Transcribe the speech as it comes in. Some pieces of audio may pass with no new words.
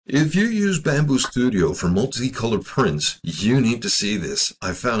If you use Bambu Studio for multicolor prints, you need to see this.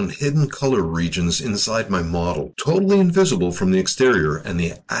 I found hidden color regions inside my model, totally invisible from the exterior, and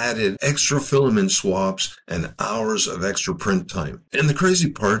they added extra filament swaps and hours of extra print time. And the crazy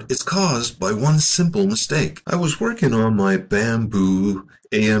part, it's caused by one simple mistake. I was working on my Bambu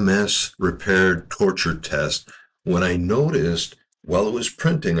AMS repaired torture test when I noticed, while it was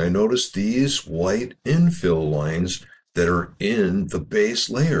printing, I noticed these white infill lines that are in the base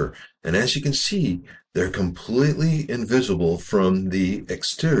layer. And as you can see, they're completely invisible from the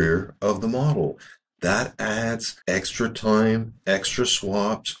exterior of the model. That adds extra time, extra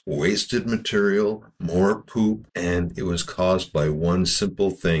swaps, wasted material, more poop, and it was caused by one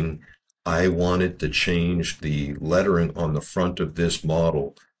simple thing. I wanted to change the lettering on the front of this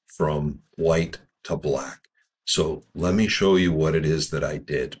model from white to black. So let me show you what it is that I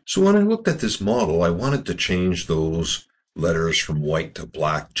did. So when I looked at this model, I wanted to change those letters from white to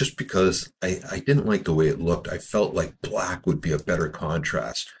black just because I didn't like the way it looked. I felt like black would be a better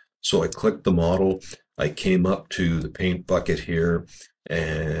contrast. So I clicked the model, I came up to the paint bucket here,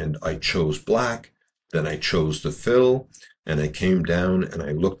 and I chose black. Then I chose the fill, and I came down and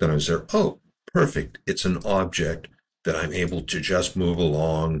I looked and I was there. Oh, perfect. It's an object that I'm able to just move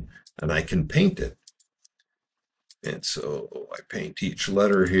along and I can paint it. And so I paint each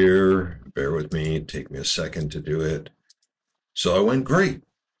letter here. Bear with me, take me a second to do it. So I went great.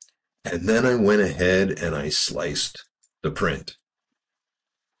 And then I went ahead and I sliced the print.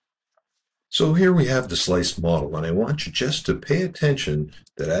 So here we have the sliced model, and I want you just to pay attention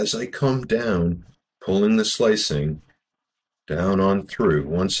that as I come down, pulling the slicing down on through,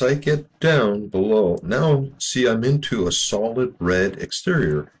 once I get down below, now see I'm into a solid red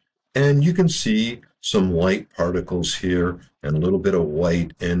exterior, and you can see some white particles here and a little bit of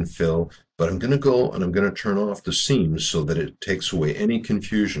white infill, but I'm going to go and I'm going to turn off the seams so that it takes away any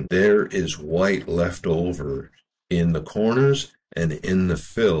confusion. There is white left over in the corners and in the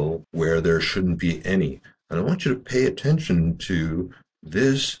fill where there shouldn't be any. And I want you to pay attention to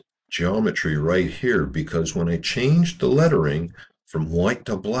this geometry right here, because when I changed the lettering from white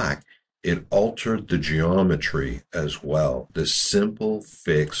to black, it altered the geometry as well. This simple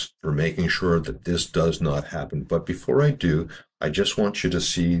fix for making sure that this does not happen. But before I do, I just want you to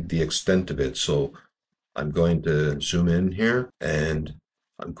see the extent of it. So I'm going to zoom in here and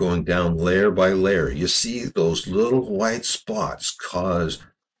I'm going down layer by layer. You see those little white spots cause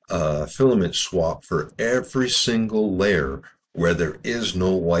a filament swap for every single layer where there is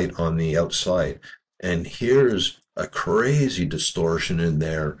no white on the outside. And here's a crazy distortion in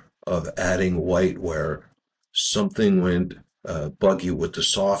there of adding white where something went buggy with the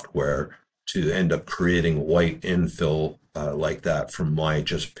software to end up creating white infill like that from my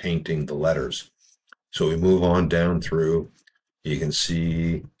just painting the letters. So we move on down through. You can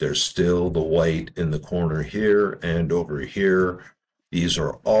see there's still the white in the corner here and over here. These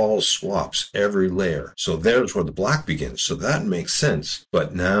are all swaps, every layer. So there's where the black begins. So that makes sense.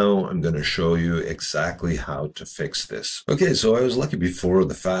 But now I'm going to show you exactly how to fix this. Okay, so I was lucky before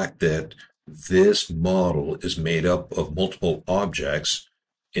the fact that this model is made up of multiple objects,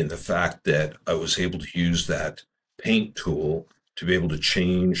 in the fact that I was able to use that paint tool to be able to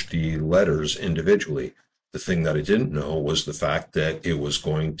change the letters individually. The thing that I didn't know was the fact that it was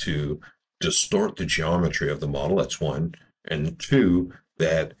going to distort the geometry of the model. That's one. And two,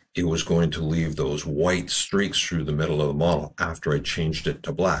 that it was going to leave those white streaks through the middle of the model after I changed it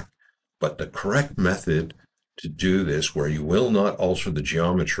to black. But the correct method to do this, where you will not alter the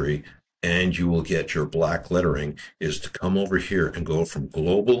geometry and you will get your black lettering, is to come over here and go from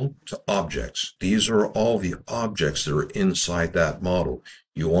global to objects. These are all the objects that are inside that model.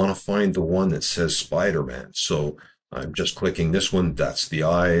 You want to find the one that says Spider-Man. So I'm just clicking this one. That's the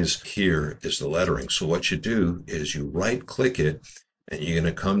eyes. Here is the lettering. So what you do is you right click it and you're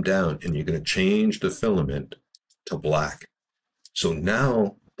going to come down and you're going to change the filament to black. So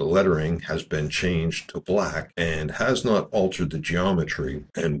now the lettering has been changed to black and has not altered the geometry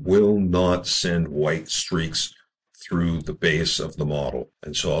and will not send white streaks through the base of the model.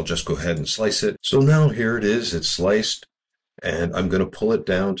 And so I'll just go ahead and slice it. So now here it is. It's sliced, and I'm going to pull it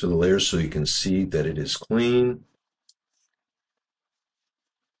down to the layers so you can see that it is clean.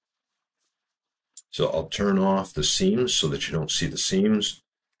 So I'll turn off the seams so that you don't see the seams,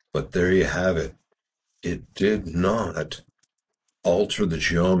 but there you have it. It did not alter the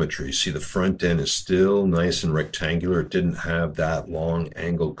geometry. See, the front end is still nice and rectangular. It didn't have that long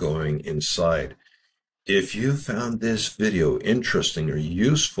angle going inside. If you found this video interesting or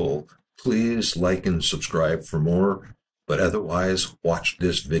useful, please like and subscribe for more, but otherwise watch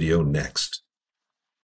this video next.